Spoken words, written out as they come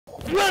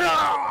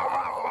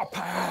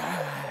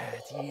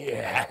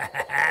Yeah.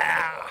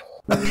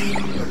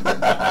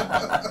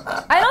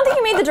 I don't think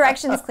you made the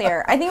directions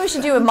clear. I think we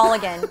should do a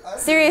mulligan.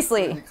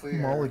 Seriously.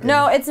 Mulligan.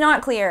 No, it's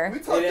not clear.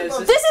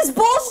 This is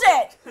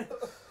bullshit!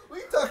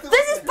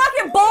 This is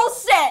fucking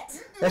bullshit!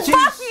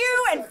 Fuck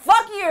you and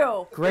fuck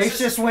you!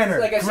 Gracious winner.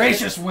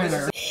 Gracious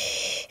winner.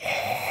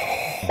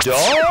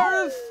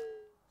 Darth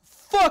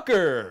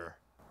Fucker.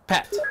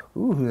 Pat.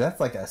 Ooh, that's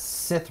like a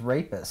Sith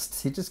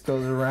rapist. He just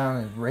goes around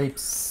and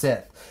rapes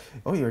Sith.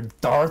 Oh, you're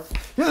Darth.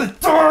 You're the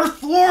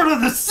Darth Lord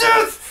of the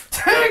Sith!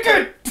 Take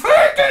it,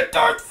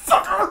 Darth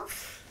Fucker!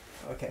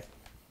 Okay.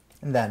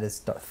 And that is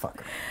Darth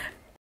Fucker.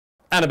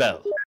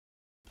 Annabelle.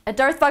 A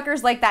Darth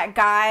Fucker's like that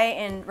guy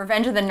in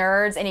Revenge of the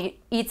Nerds, and he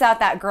eats out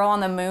that girl on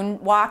the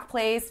moonwalk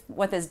place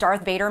with his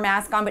Darth Vader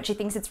mask on, but she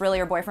thinks it's really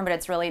her boyfriend, but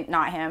it's really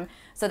not him.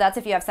 So that's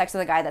if you have sex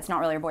with a guy that's not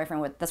really your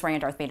boyfriend that's wearing a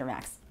Darth Vader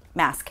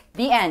mask.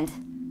 The end.